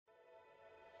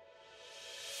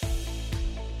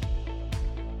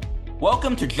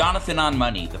Welcome to Jonathan on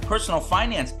Money, the personal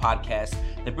finance podcast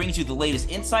that brings you the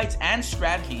latest insights and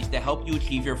strategies to help you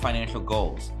achieve your financial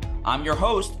goals. I'm your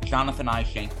host, Jonathan I.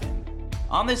 Shankman.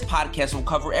 On this podcast, we'll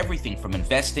cover everything from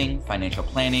investing, financial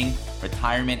planning,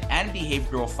 retirement, and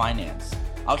behavioral finance.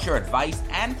 I'll share advice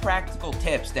and practical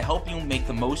tips to help you make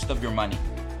the most of your money.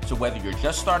 So whether you're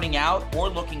just starting out or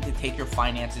looking to take your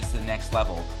finances to the next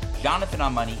level, Jonathan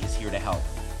on Money is here to help.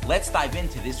 Let's dive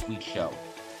into this week's show.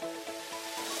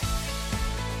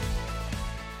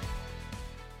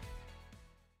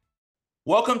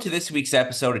 Welcome to this week's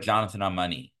episode of Jonathan on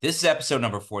Money. This is episode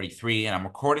number 43, and I'm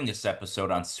recording this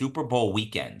episode on Super Bowl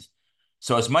weekend.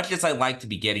 So as much as I like to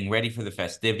be getting ready for the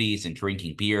festivities and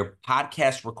drinking beer,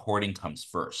 podcast recording comes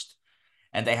first.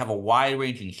 And I have a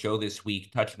wide-ranging show this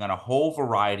week touching on a whole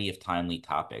variety of timely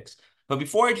topics. But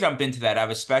before I jump into that, I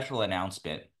have a special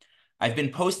announcement. I've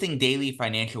been posting daily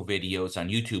financial videos on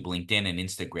YouTube, LinkedIn, and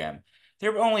Instagram.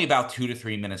 They're only about 2 to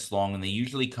 3 minutes long, and they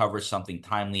usually cover something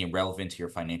timely and relevant to your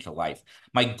financial life.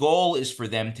 My goal is for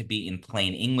them to be in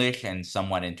plain English and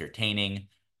somewhat entertaining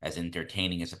as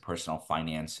a personal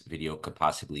finance video could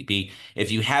possibly be.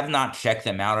 If you have not checked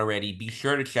them out already, be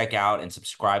sure to check out and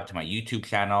subscribe to my YouTube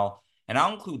channel, and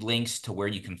I'll include links to where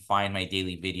you can find my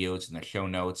daily videos in the show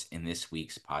notes in this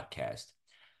week's podcast.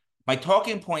 My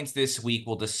talking points this week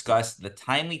will discuss the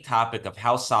timely topic of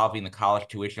how solving the college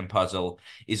tuition puzzle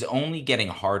is only getting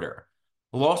harder.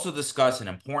 We'll also discuss an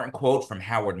important quote from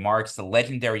Howard Marks, the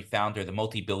legendary founder of the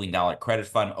multi-billion-dollar credit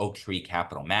fund, Oaktree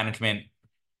Capital Management.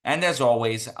 And as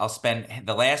always, I'll spend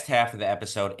the last half of the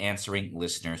episode answering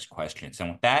listeners' questions.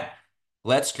 And with that,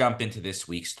 let's jump into this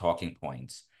week's talking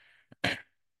points.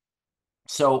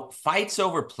 So, fights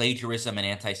over plagiarism and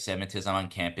anti-Semitism on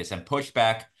campus and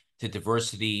pushback to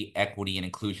diversity, equity, and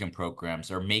inclusion programs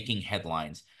are making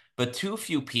headlines, but too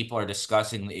few people are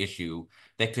discussing the issue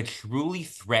that could truly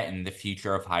threaten the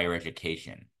future of higher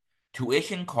education.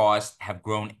 Tuition costs have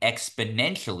grown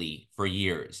exponentially for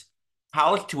years.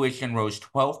 College tuition rose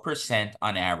 12%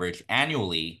 on average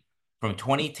annually from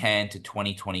 2010 to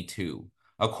 2022,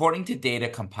 according to data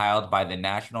compiled by the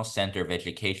National Center of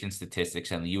Education Statistics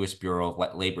and the U.S. Bureau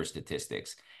of Labor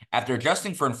Statistics. After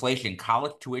adjusting for inflation,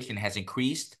 college tuition has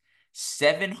increased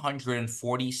 747%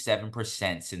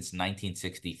 since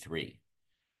 1963.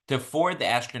 To afford the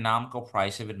astronomical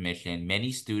price of admission,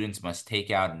 many students must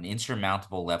take out an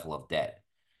insurmountable level of debt.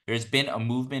 There's been a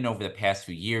movement over the past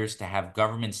few years to have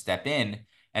government step in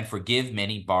and forgive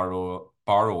many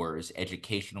borrowers'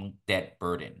 educational debt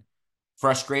burden.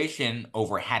 Frustration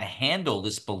over how to handle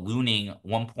this ballooning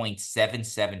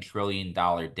 $1.77 trillion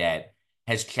debt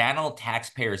has channeled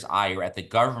taxpayers' ire at the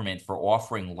government for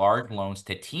offering large loans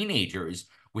to teenagers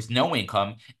with no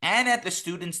income and at the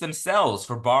students themselves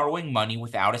for borrowing money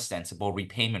without a sensible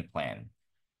repayment plan.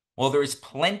 While there is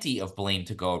plenty of blame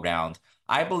to go around,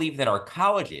 I believe that our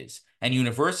colleges and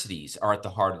universities are at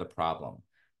the heart of the problem.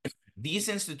 These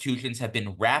institutions have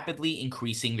been rapidly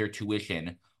increasing their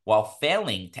tuition while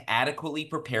failing to adequately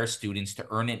prepare students to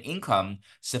earn an income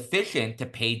sufficient to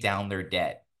pay down their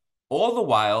debt. All the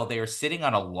while, they are sitting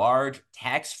on a large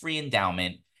tax-free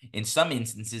endowment, in some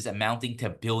instances amounting to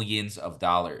billions of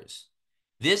dollars.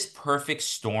 This perfect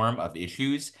storm of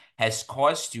issues has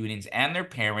caused students and their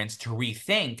parents to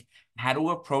rethink how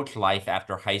to approach life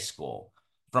after high school.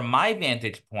 From my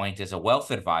vantage point as a wealth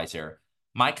advisor,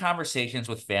 my conversations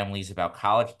with families about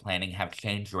college planning have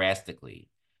changed drastically.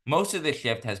 Most of the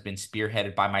shift has been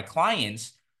spearheaded by my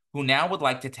clients who now would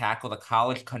like to tackle the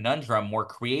college conundrum more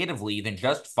creatively than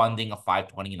just funding a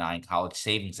 529 college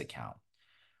savings account.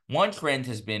 One trend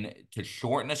has been to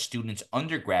shorten a student's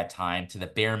undergrad time to the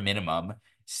bare minimum,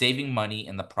 saving money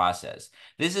in the process.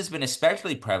 This has been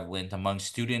especially prevalent among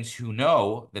students who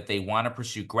know that they want to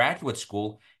pursue graduate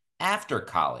school after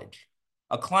college.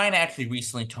 A client actually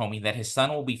recently told me that his son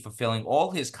will be fulfilling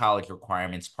all his college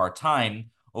requirements part-time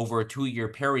over a 2-year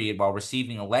period while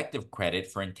receiving elective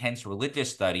credit for intense religious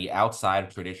study outside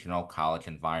of traditional college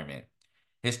environment.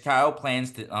 His child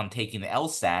plans on taking the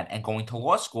LSAT and going to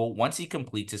law school once he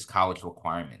completes his college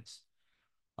requirements.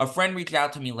 A friend reached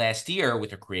out to me last year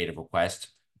with a creative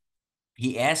request.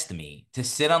 He asked me to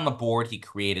sit on the board he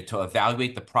created to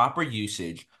evaluate the proper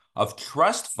usage of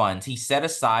trust funds he set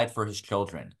aside for his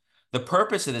children. The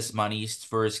purpose of this money is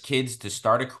for his kids to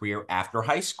start a career after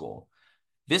high school.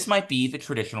 This might be the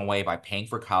traditional way by paying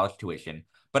for college tuition,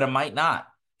 but it might not.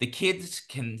 The kids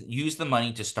can use the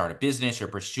money to start a business or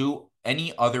pursue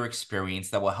any other experience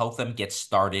that will help them get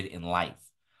started in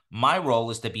life. My role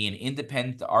is to be an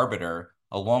independent arbiter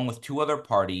along with 2 other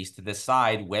parties to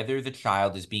decide whether the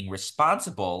child is being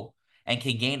responsible and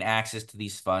can gain access to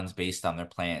these funds based on their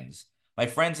plans. My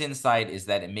friend's insight is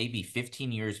that it may be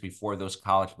 15 years before those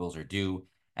college bills are due,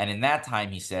 and in that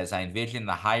time, he says, I envision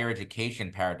the higher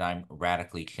education paradigm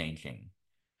radically changing.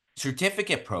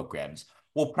 Certificate programs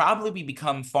will probably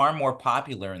become far more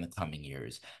popular in the coming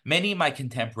years. Many of my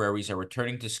contemporaries are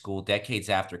returning to school decades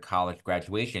after college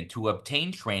graduation to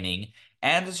obtain training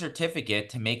and a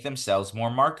certificate to make themselves more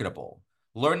marketable.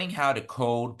 Learning how to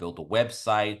code, build a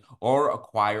website, or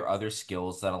acquire other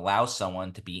skills that allow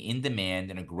someone to be in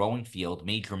demand in a growing field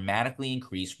may dramatically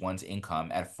increase one's income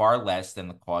at far less than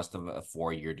the cost of a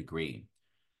four-year degree.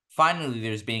 Finally,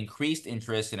 there's been increased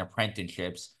interest in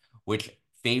apprenticeships, which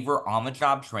favor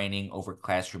on-the-job training over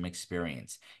classroom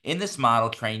experience. In this model,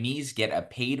 trainees get a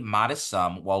paid modest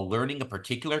sum while learning a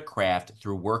particular craft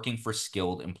through working for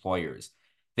skilled employers.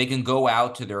 They can go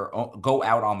out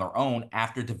on their own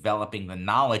after developing the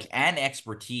knowledge and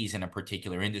expertise in a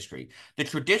particular industry. The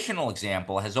traditional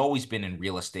example has always been in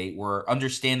real estate, where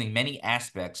understanding many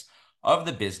aspects of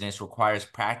the business requires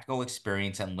practical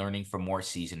experience and learning from more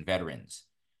seasoned veterans.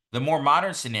 The more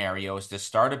modern scenario is to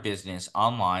start a business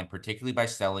online, particularly by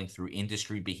selling through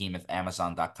industry behemoth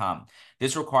Amazon.com.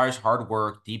 This requires hard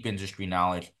work, deep industry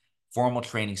knowledge, formal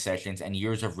training sessions, and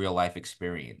years of real life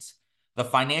experience. The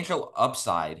financial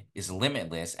upside is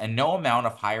limitless, and no amount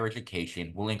of higher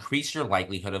education will increase your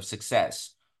likelihood of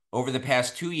success. Over the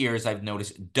past 2 years, I've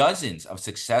noticed dozens of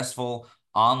successful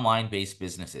online-based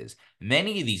businesses.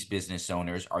 Many of these business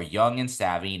owners are young and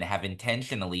savvy and have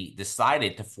intentionally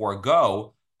decided to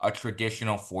forego a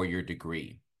traditional four-year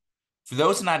degree. For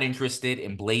those not interested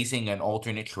in blazing an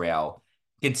alternate trail,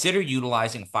 consider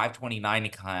utilizing a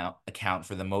 529 account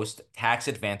for the most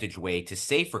tax-advantaged way to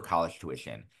save for college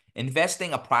tuition.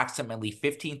 Investing approximately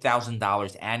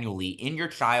 $15,000 annually in your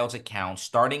child's account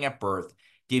starting at birth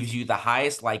gives you the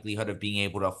highest likelihood of being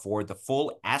able to afford the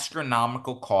full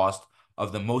astronomical cost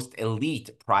of the most elite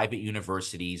private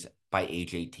universities by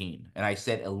age 18. And I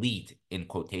said elite in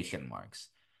quotation marks.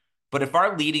 But if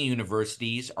our leading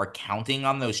universities are counting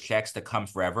on those checks to come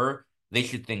forever, they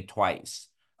should think twice.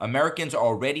 Americans are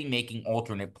already making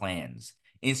alternate plans.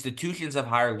 Institutions of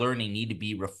higher learning need to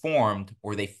be reformed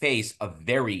or they face a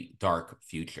very dark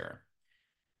future.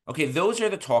 Okay, those are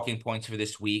the talking points for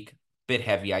this week. Bit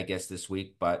heavy, I guess, this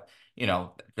week, but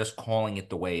just calling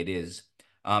it the way it is.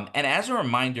 And as a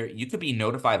reminder, you could be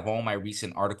notified of all my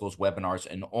recent articles, webinars,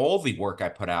 and all the work I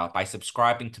put out by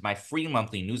subscribing to my free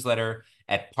monthly newsletter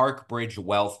at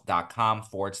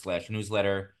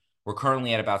parkbridgewealth.com/newsletter. We're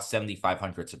currently at about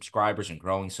 7,500 subscribers and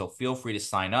growing, so feel free to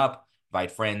sign up,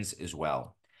 invite friends as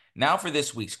well. Now for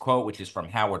this week's quote, which is from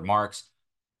Howard Marks.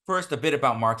 First, a bit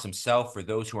about Marks himself for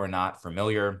those who are not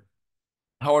familiar.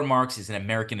 Howard Marks is an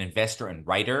American investor and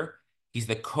writer. He's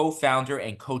the co-founder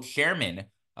and co-chairman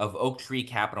of Oaktree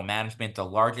Capital Management, the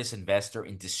largest investor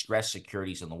in distressed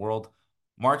securities in the world.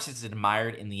 Marks is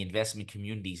admired in the investment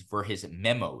communities for his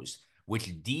memos,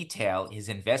 which detail his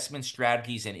investment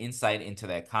strategies and insight into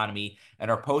the economy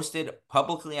and are posted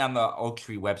publicly on the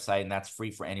Oaktree website, and that's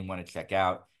free for anyone to check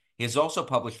out. He has also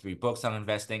published 3 books on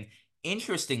investing.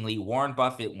 Interestingly, Warren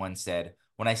Buffett once said,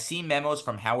 "When I see memos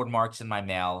from Howard Marks in my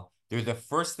mail, they're the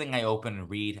first thing I open and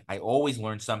read. I always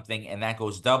learn something," and that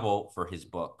goes double for his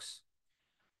books.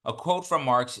 A quote from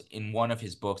Marx in one of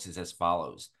his books is as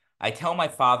follows: "I tell my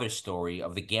father's story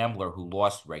of the gambler who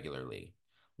lost regularly.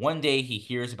 One day he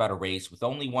hears about a race with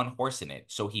only one horse in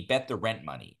it, so he bet the rent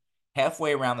money.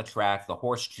 Halfway around the track, the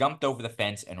horse jumped over the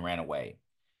fence and ran away."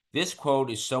 This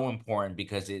quote is so important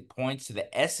because it points to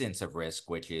the essence of risk,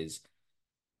 which is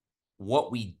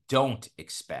what we don't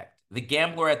expect. The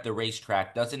gambler at the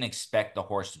racetrack doesn't expect the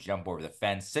horse to jump over the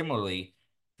fence. Similarly,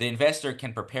 the investor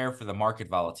can prepare for the market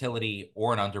volatility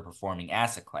or an underperforming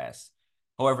asset class.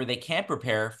 However, they can't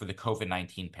prepare for the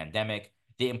COVID-19 pandemic,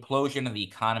 the implosion of the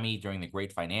economy during the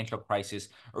great financial crisis,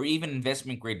 or even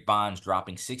investment-grade bonds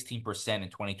dropping 16% in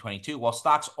 2022, while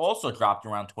stocks also dropped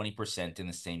around 20% in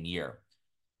the same year.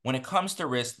 When it comes to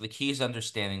risk, the key is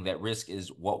understanding that risk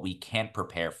is what we can't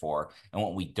prepare for and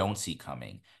what we don't see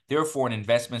coming. Therefore, an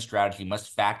investment strategy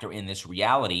must factor in this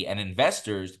reality, and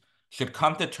investors should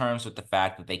come to terms with the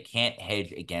fact that they can't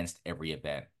hedge against every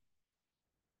event.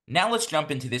 Now let's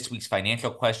jump into this week's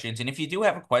financial questions. And if you do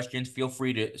have a question, feel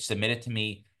free to submit it to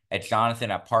me at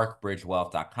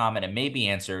jonathan@parkbridgewealth.com, and it may be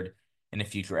answered in a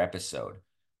future episode.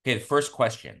 Okay, the first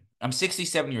question. I'm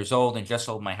 67 years old and just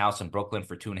sold my house in Brooklyn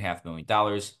for $2.5 million.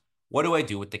 What do I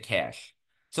do with the cash?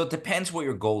 So it depends what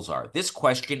your goals are. This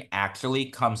question actually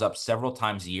comes up several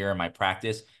times a year in my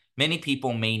practice. Many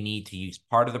people may need to use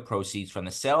part of the proceeds from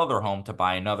the sale of their home to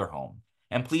buy another home.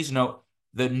 And please note,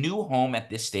 the new home at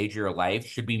this stage of your life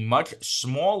should be much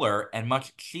smaller and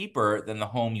much cheaper than the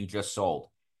home you just sold.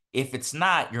 If it's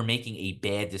not, you're making a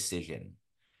bad decision.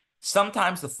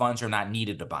 Sometimes the funds are not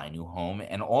needed to buy a new home,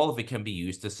 and all of it can be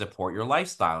used to support your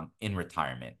lifestyle in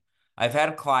retirement. I've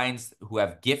had clients who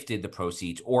have gifted the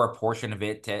proceeds or a portion of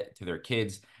it to their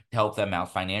kids to help them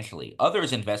out financially.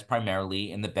 Others invest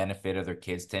primarily in the benefit of their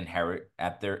kids to inherit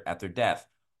at their death.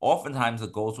 Oftentimes, the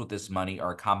goals with this money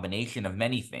are a combination of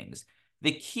many things.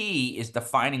 The key is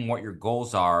defining what your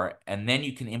goals are, and then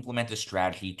you can implement a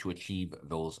strategy to achieve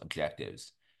those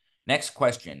objectives. Next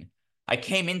question. I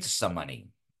came into some money.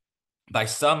 By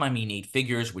some, I mean eight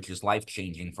figures, which is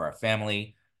life-changing for our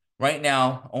family. Right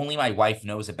now, only my wife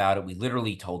knows about it. We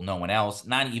literally told no one else,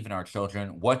 not even our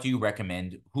children. What do you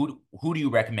recommend? Who do you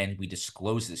recommend we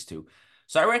disclose this to?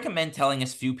 So I recommend telling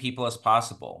as few people as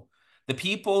possible. The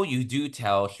people you do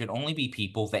tell should only be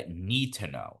people that need to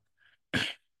know.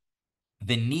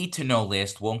 The need to know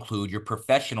list will include your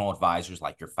professional advisors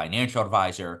like your financial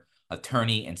advisor,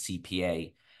 attorney, and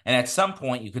CPA. And at some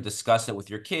point, you could discuss it with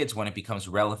your kids when it becomes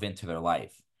relevant to their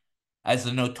life. As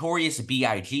the notorious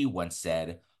B.I.G. once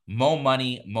said, mo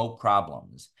money, mo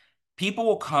problems. People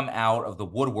will come out of the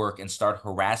woodwork and start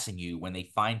harassing you when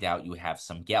they find out you have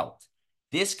some guilt.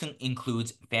 This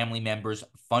includes family members,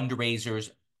 fundraisers,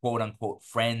 quote unquote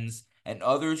friends, and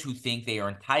others who think they are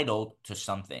entitled to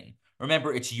something.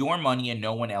 Remember, it's your money and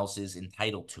no one else is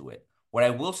entitled to it. What I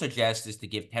will suggest is to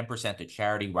give 10% to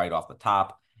charity right off the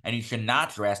top, and you should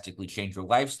not drastically change your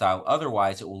lifestyle.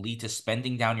 Otherwise, it will lead to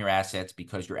spending down your assets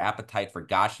because your appetite for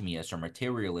gashmias or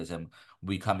materialism will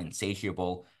become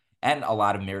insatiable, and a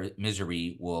lot of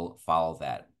misery will follow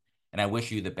that. And I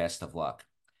wish you the best of luck.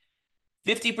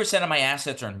 50% of my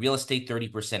assets are in real estate,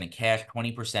 30% in cash,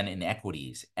 20% in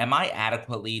equities. Am I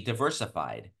adequately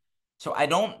diversified? So I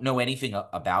don't know anything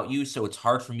about you, so it's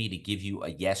hard for me to give you a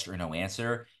yes or no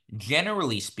answer.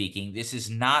 Generally speaking, this is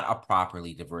not a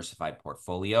properly diversified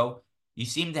portfolio. You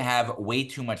seem to have way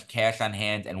too much cash on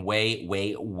hand and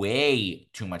way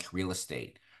too much real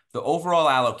estate. The overall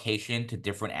allocation to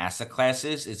different asset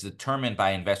classes is determined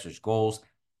by investors' goals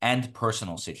and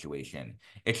personal situation.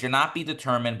 It should not be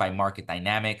determined by market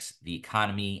dynamics, the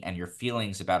economy, and your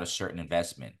feelings about a certain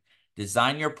investment.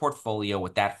 Design your portfolio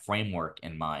with that framework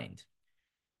in mind.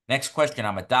 Next question.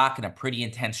 I'm a doc in a pretty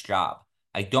intense job.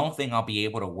 I don't think I'll be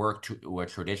able to work to a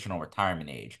traditional retirement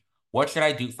age. What should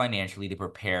I do financially to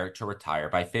prepare to retire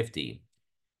by 50?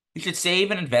 You should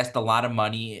save and invest a lot of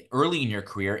money early in your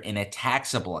career in a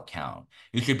taxable account.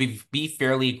 You should be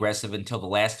fairly aggressive until the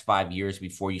last 5 years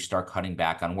before you start cutting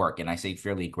back on work. And I say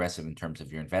fairly aggressive in terms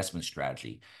of your investment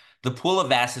strategy. The pool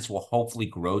of assets will hopefully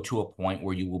grow to a point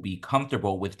where you will be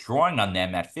comfortable withdrawing on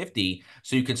them at 50,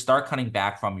 so you can start cutting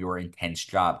back from your intense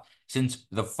job. Since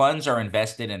the funds are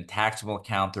invested in a taxable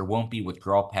account, there won't be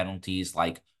withdrawal penalties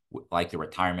like the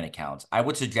retirement accounts. I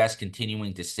would suggest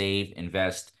continuing to save,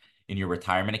 invest in your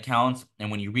retirement accounts. And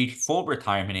when you reach full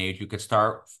retirement age, you could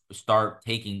start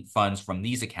taking funds from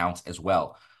these accounts as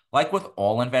well. Like with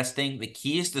all investing, the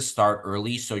key is to start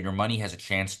early so your money has a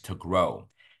chance to grow.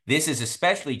 This is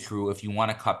especially true if you want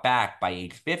to cut back by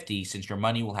age 50, since your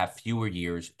money will have fewer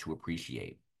years to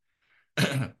appreciate.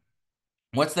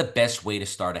 What's the best way to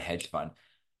start a hedge fund?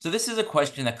 So this is a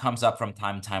question that comes up from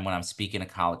time to time when I'm speaking to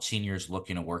college seniors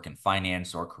looking to work in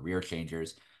finance or career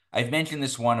changers. I've mentioned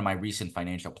this one in my recent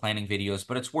financial planning videos,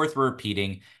 but it's worth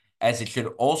repeating as it should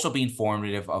also be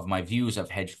informative of my views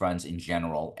of hedge funds in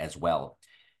general as well.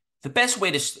 The best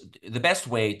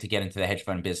way to get into the hedge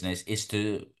fund business is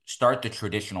to start the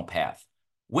traditional path.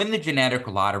 Win the genetic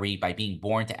lottery by being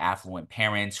born to affluent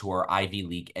parents who are Ivy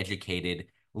League educated,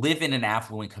 live in an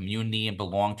affluent community, and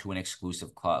belong to an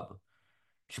exclusive club.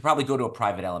 You should probably go to a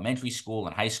private elementary school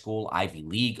and high school, Ivy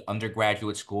League,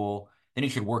 undergraduate school. Then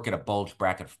you should work at a bulge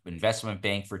bracket investment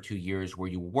bank for 2 years where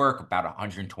you work about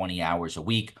 120 hours a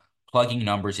week, plugging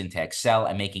numbers into Excel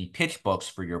and making pitch books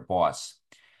for your boss.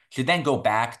 You should then go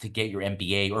back to get your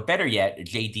MBA, or better yet, a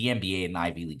JD MBA in an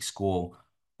Ivy League school.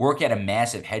 Work at a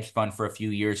massive hedge fund for a few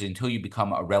years until you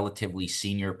become a relatively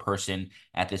senior person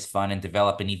at this fund and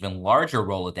develop an even larger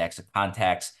Rolodex of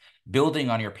contacts, building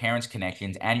on your parents'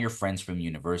 connections and your friends from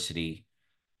university.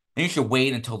 Then you should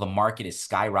wait until the market is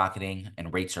skyrocketing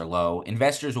and rates are low.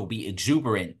 Investors will be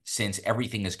exuberant since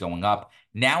everything is going up.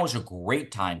 Now is a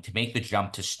great time to make the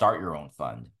jump to start your own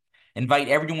fund. Invite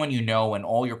everyone you know and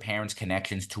all your parents'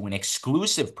 connections to an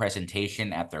exclusive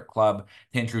presentation at their club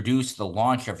to introduce the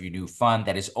launch of your new fund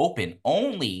that is open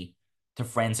only to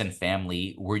friends and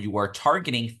family, where you are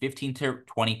targeting 15 to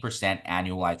 20%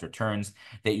 annualized returns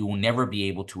that you will never be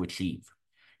able to achieve.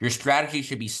 Your strategy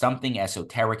should be something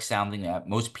esoteric sounding that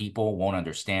most people won't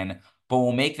understand, but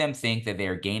will make them think that they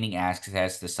are gaining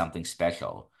access to something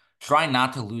special. Try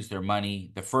not to lose their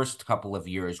money the first couple of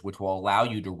years, which will allow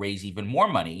you to raise even more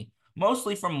money,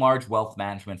 mostly from large wealth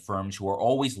management firms who are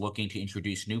always looking to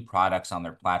introduce new products on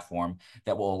their platform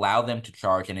that will allow them to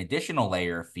charge an additional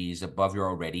layer of fees above your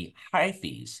already high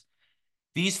fees.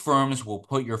 These firms will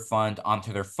put your fund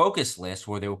onto their focus list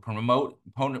where they will promote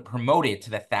it to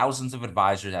the thousands of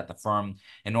advisors at the firm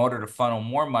in order to funnel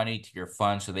more money to your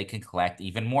fund so they can collect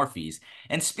even more fees.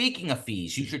 And speaking of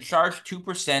fees, you should charge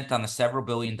 2% on the several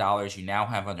billion dollars you now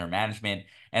have under management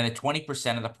and the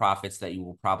 20% of the profits that you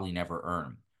will probably never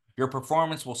earn. Your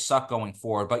performance will suck going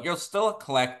forward, but you'll still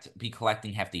be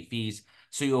collecting hefty fees.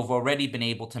 So you've already been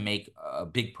able to make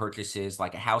big purchases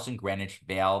like a house in Greenwich,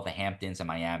 Vail, the Hamptons, and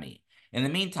Miami. In the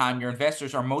meantime, your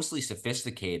investors are mostly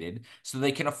sophisticated, so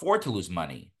they can afford to lose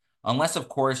money. Unless, of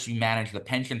course, you manage the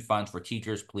pension funds for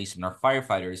teachers, policemen, or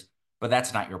firefighters, but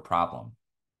that's not your problem.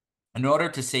 In order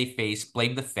to save face,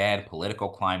 blame the Fed, political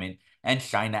climate, and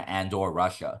China and/or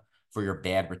Russia for your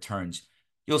bad returns.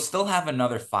 You'll still have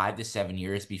another 5 to 7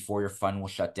 years before your fund will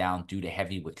shut down due to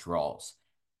heavy withdrawals.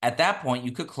 At that point,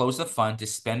 you could close the fund to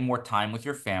spend more time with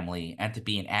your family and to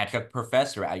be an adjunct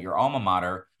professor at your alma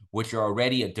mater, which you're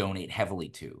already a donate heavily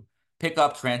to. Pick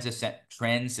up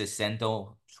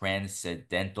transcendental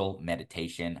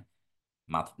meditation.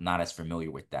 Not as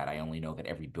familiar with that. I only know that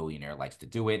every billionaire likes to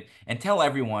do it. And tell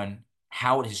everyone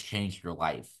how it has changed your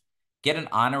life. Get an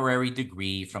honorary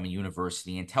degree from a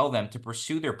university and tell them to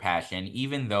pursue their passion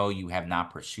even though you have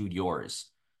not pursued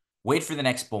yours. Wait for the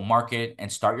next bull market and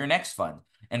start your next fund.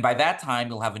 And by that time,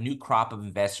 you'll have a new crop of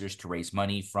investors to raise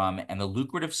money from, and the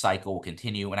lucrative cycle will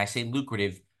continue. And I say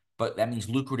lucrative, but that means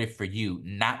lucrative for you,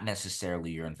 not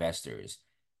necessarily your investors.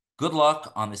 Good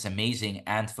luck on this amazing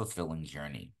and fulfilling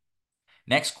journey.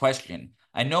 Next question.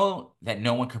 I know that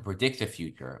no one can predict the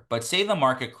future, but say the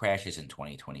market crashes in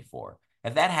 2024.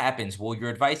 If that happens, will your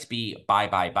advice be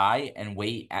buy, and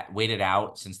wait it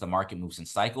out since the market moves in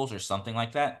cycles or something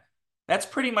like that? That's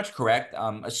pretty much correct.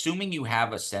 Assuming you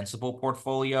have a sensible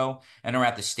portfolio and are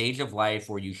at the stage of life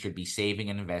where you should be saving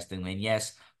and investing, then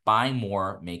yes, buying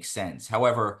more makes sense.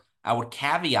 However, I would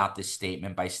caveat this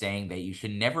statement by saying that you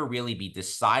should never really be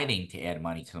deciding to add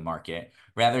money to the market.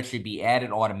 Rather, it should be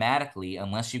added automatically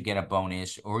unless you get a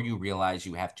bonus or you realize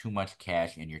you have too much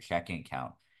cash in your checking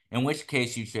account, in which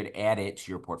case you should add it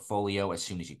to your portfolio as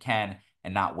soon as you can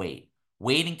and not wait.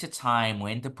 Waiting to time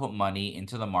when to put money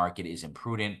into the market is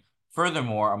imprudent.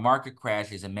 Furthermore, a market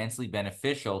crash is immensely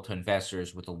beneficial to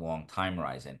investors with a long time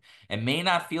horizon. It may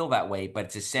not feel that way, but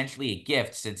it's essentially a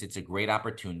gift since it's a great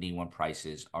opportunity when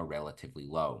prices are relatively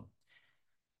low.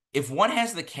 If one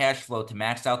has the cash flow to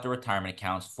max out the retirement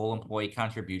account's full employee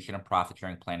contribution and profit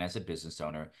sharing plan as a business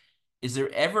owner, is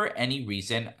there ever any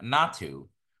reason not to?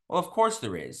 Well, of course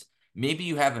there is. Maybe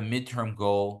you have a midterm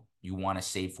goal you want to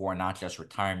save for, not just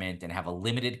retirement, and have a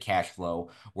limited cash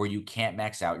flow where you can't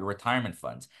max out your retirement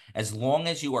funds. As long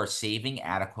as you are saving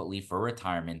adequately for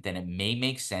retirement, then it may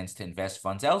make sense to invest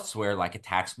funds elsewhere, like a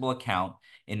taxable account,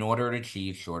 in order to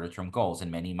achieve shorter term goals. And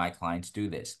many of my clients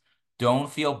do this. Don't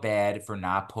feel bad for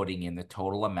not putting in the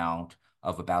total amount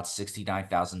of about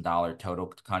 $69,000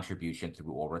 total contribution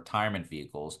through all retirement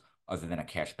vehicles other than a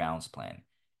cash balance plan.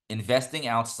 Investing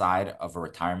outside of a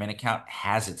retirement account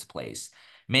has its place.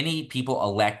 Many people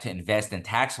elect to invest in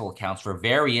taxable accounts for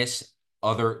various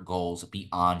other goals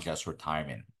beyond just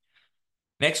retirement.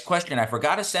 Next question. I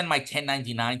forgot to send my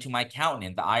 1099 to my accountant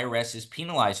and the IRS is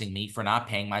penalizing me for not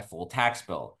paying my full tax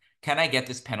bill. Can I get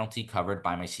this penalty covered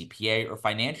by my CPA or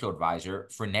financial advisor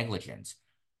for negligence?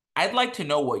 I'd like to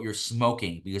know what you're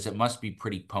smoking because it must be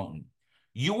pretty potent.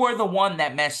 You are the one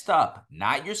that messed up,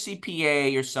 not your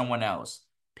CPA or someone else.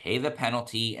 Pay the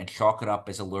penalty and chalk it up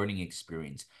as a learning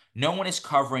experience. No one is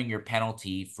covering your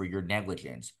penalty for your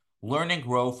negligence. Learn and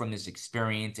grow from this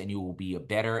experience, and you will be a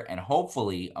better and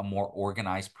hopefully a more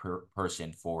organized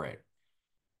person for it.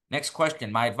 Next question.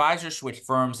 My advisor switched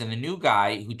firms, and the new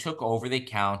guy who took over the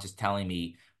account is telling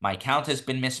me my account has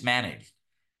been mismanaged.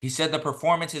 He said the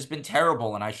performance has been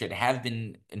terrible and I should have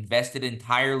been invested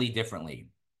entirely differently.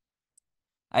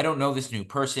 I don't know this new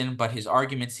person, but his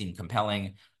arguments seem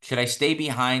compelling. Should I stay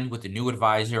behind with the new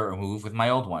advisor or move with my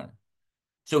old one?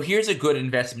 So here's a good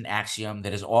investment axiom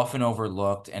that is often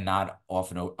overlooked and not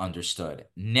often understood.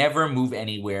 Never move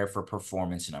anywhere for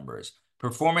performance numbers.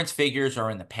 Performance figures are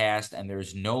in the past, and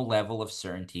there's no level of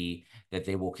certainty that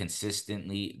they'll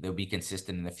be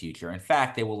consistent in the future. In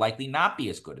fact, they will likely not be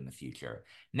as good in the future.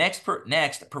 Next,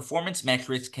 performance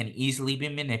metrics can easily be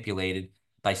manipulated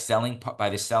by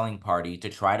the selling party to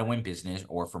try to win business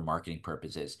or for marketing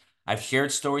purposes. I've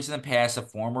shared stories in the past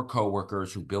of former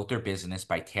coworkers who built their business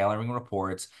by tailoring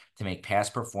reports to make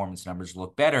past performance numbers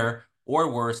look better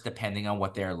or worse, depending on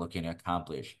what they're looking to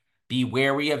accomplish. Be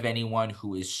wary of anyone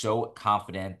who is so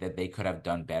confident that they could have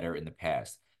done better in the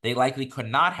past. They likely could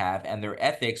not have, and their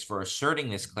ethics for asserting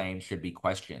this claim should be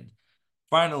questioned.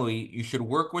 Finally, you should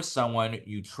work with someone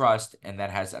you trust and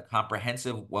that has a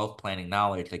comprehensive wealth planning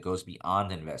knowledge that goes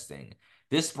beyond investing.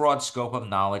 This broad scope of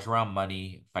knowledge around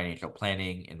money, financial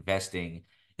planning, investing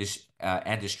is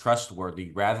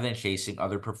trustworthy rather than chasing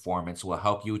other performance will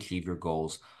help you achieve your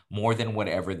goals more than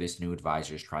whatever this new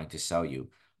advisor is trying to sell you.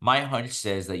 My hunch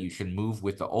says that you should move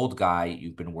with the old guy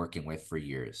you've been working with for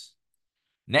years.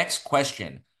 Next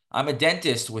question. I'm a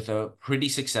dentist with a pretty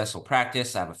successful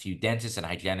practice. I have a few dentists and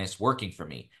hygienists working for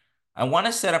me. I want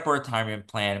to set up a retirement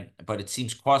plan, but it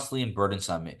seems costly and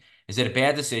burdensome. Is it a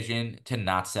bad decision to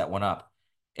not set one up?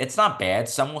 It's not bad.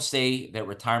 Some will say that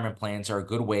retirement plans are a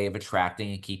good way of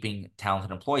attracting and keeping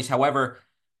talented employees. However,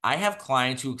 I have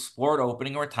clients who explored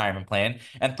opening a retirement plan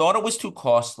and thought it was too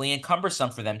costly and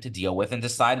cumbersome for them to deal with and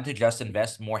decided to just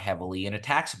invest more heavily in a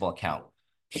taxable account.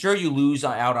 Sure, you lose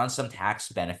out on some tax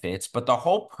benefits, but the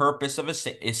whole purpose of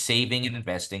is saving and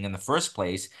investing in the first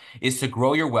place is to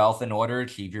grow your wealth in order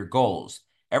to achieve your goals.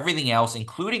 Everything else,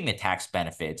 including the tax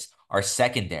benefits, are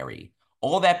secondary.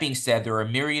 All that being said, there are a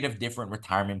myriad of different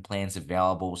retirement plans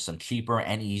available, some cheaper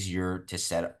and easier to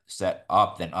set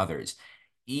up than others.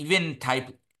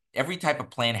 Every type of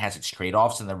plan has its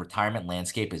trade-offs, and the retirement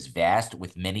landscape is vast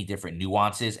with many different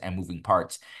nuances and moving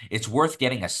parts. It's worth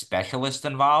getting a specialist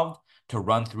involved to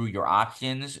run through your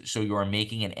options so you are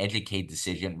making an educated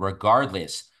decision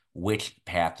regardless which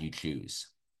path you choose.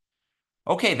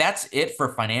 Okay, that's it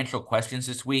for financial questions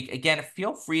this week. Again,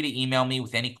 feel free to email me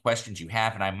with any questions you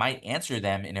have, and I might answer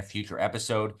them in a future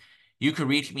episode. You can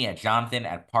reach me at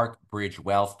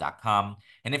jonathan@parkbridgewealth.com.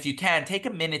 And if you can, take a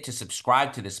minute to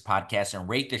subscribe to this podcast and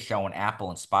rate the show on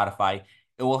Apple and Spotify.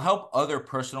 It will help other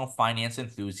personal finance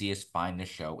enthusiasts find the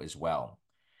show as well.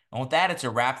 And with that, it's a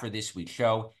wrap for this week's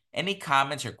show. Any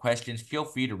comments or questions, feel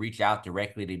free to reach out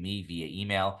directly to me via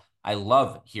email. I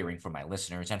love hearing from my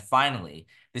listeners. And finally,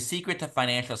 the secret to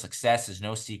financial success is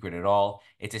no secret at all.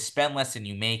 It's to spend less than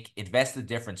you make, invest the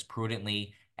difference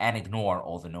prudently, and ignore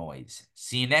all the noise.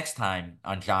 See you next time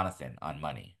on Jonathan on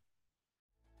Money.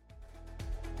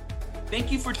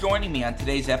 Thank you for joining me on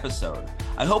today's episode.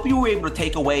 I hope you were able to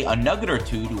take away a nugget or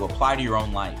two to apply to your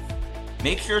own life.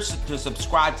 Make sure to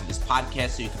subscribe to this podcast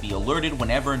so you can be alerted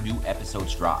whenever new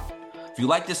episodes drop. If you'd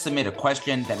like to submit a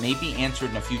question that may be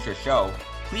answered in a future show,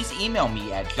 please email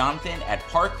me at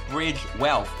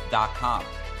jonathan@parkbridgewealth.com.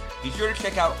 Be sure to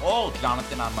check out all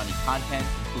Jonathan on Money content,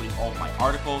 including all of my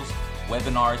articles,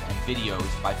 webinars, and videos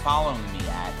by following me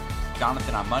at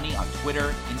Jonathan on Money on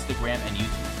Twitter, Instagram, and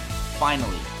YouTube.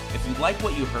 Finally, if you like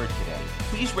what you heard today,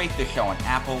 please rate the show on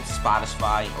Apple,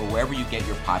 Spotify, or wherever you get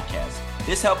your podcasts.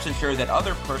 This helps ensure that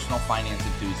other personal finance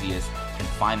enthusiasts can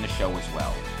find the show as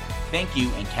well. Thank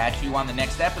you, and catch you on the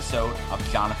next episode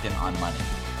of Jonathan on Money.